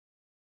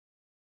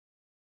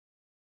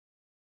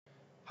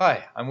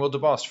Hi, I'm Will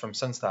DeBost from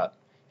Sensdat.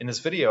 In this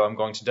video, I'm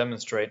going to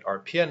demonstrate our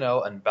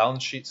P&L and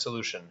balance sheet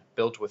solution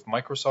built with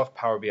Microsoft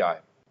Power BI.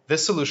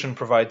 This solution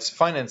provides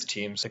finance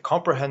teams a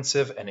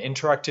comprehensive and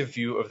interactive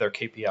view of their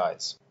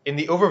KPIs. In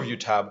the Overview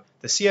tab,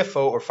 the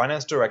CFO or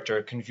Finance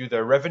Director can view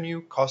their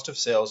revenue, cost of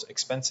sales,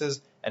 expenses,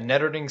 and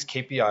net earnings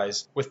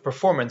KPIs with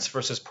performance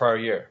versus prior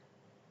year.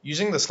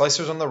 Using the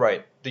slicers on the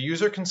right, the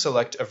user can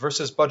select a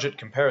versus budget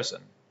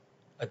comparison,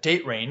 a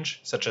date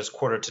range, such as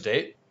quarter to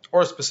date,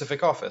 or a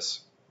specific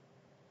office.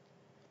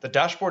 The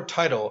dashboard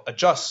title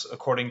adjusts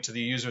according to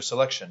the user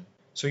selection,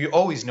 so you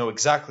always know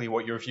exactly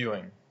what you're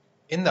viewing.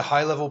 In the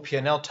High-Level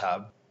P&L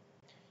tab,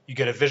 you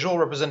get a visual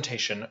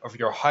representation of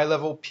your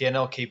high-level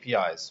P&L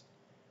KPIs.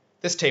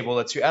 This table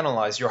lets you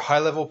analyze your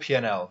high-level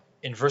P&L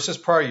in versus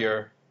prior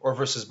year or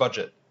versus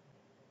budget,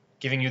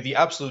 giving you the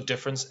absolute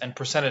difference and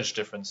percentage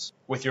difference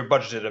with your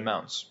budgeted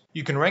amounts.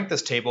 You can rank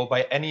this table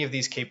by any of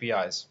these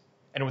KPIs,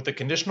 and with the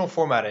conditional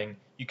formatting,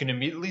 you can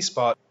immediately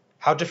spot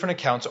how different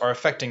accounts are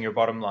affecting your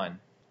bottom line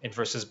in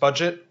versus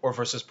budget or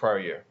versus prior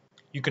year.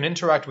 You can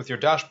interact with your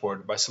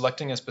dashboard by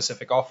selecting a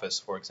specific office,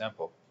 for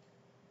example.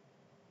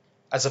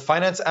 As a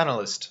finance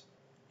analyst,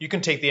 you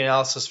can take the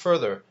analysis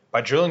further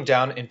by drilling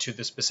down into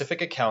the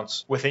specific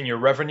accounts within your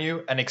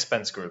revenue and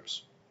expense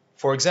groups.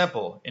 For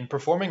example, in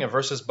performing a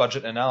versus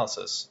budget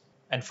analysis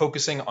and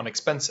focusing on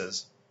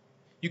expenses,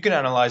 you can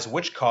analyze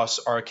which costs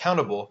are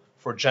accountable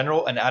for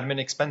general and admin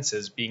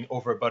expenses being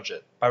over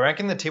budget. By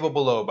ranking the table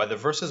below by the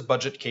versus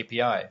budget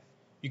KPI,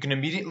 you can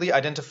immediately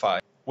identify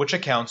which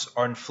accounts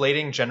are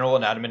inflating general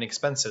and admin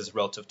expenses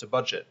relative to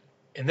budget.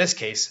 In this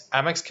case,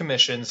 Amex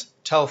commissions,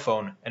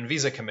 telephone, and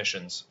Visa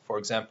commissions, for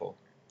example.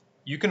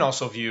 You can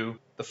also view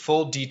the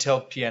full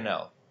detailed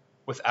P&L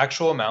with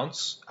actual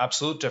amounts,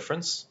 absolute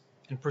difference,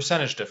 and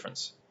percentage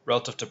difference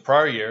relative to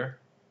prior year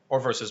or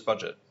versus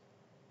budget,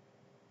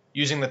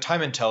 using the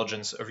time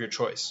intelligence of your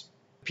choice.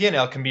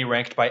 P&L can be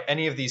ranked by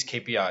any of these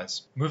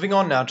KPIs. Moving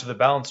on now to the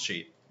balance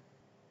sheet.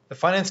 The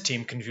finance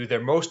team can view their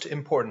most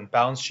important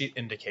balance sheet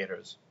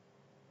indicators,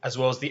 as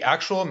well as the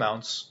actual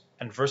amounts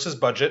and versus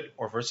budget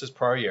or versus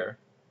prior year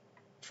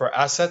for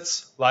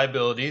assets,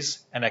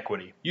 liabilities, and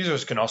equity.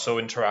 Users can also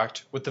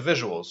interact with the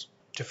visuals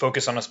to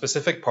focus on a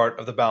specific part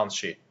of the balance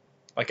sheet,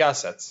 like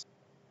assets.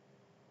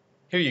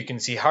 Here you can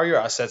see how your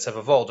assets have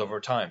evolved over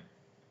time.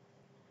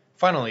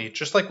 Finally,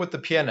 just like with the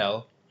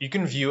P&L, you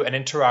can view and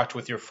interact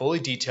with your fully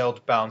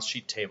detailed balance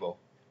sheet table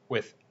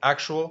with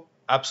actual,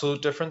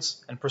 absolute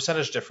difference, and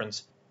percentage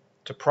difference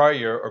to prior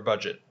year or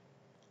budget.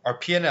 Our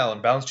P&L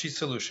and balance sheet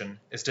solution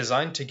is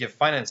designed to give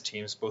finance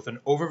teams both an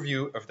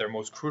overview of their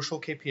most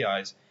crucial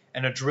KPIs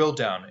and a drill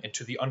down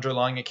into the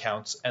underlying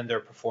accounts and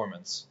their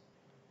performance.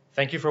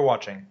 Thank you for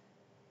watching.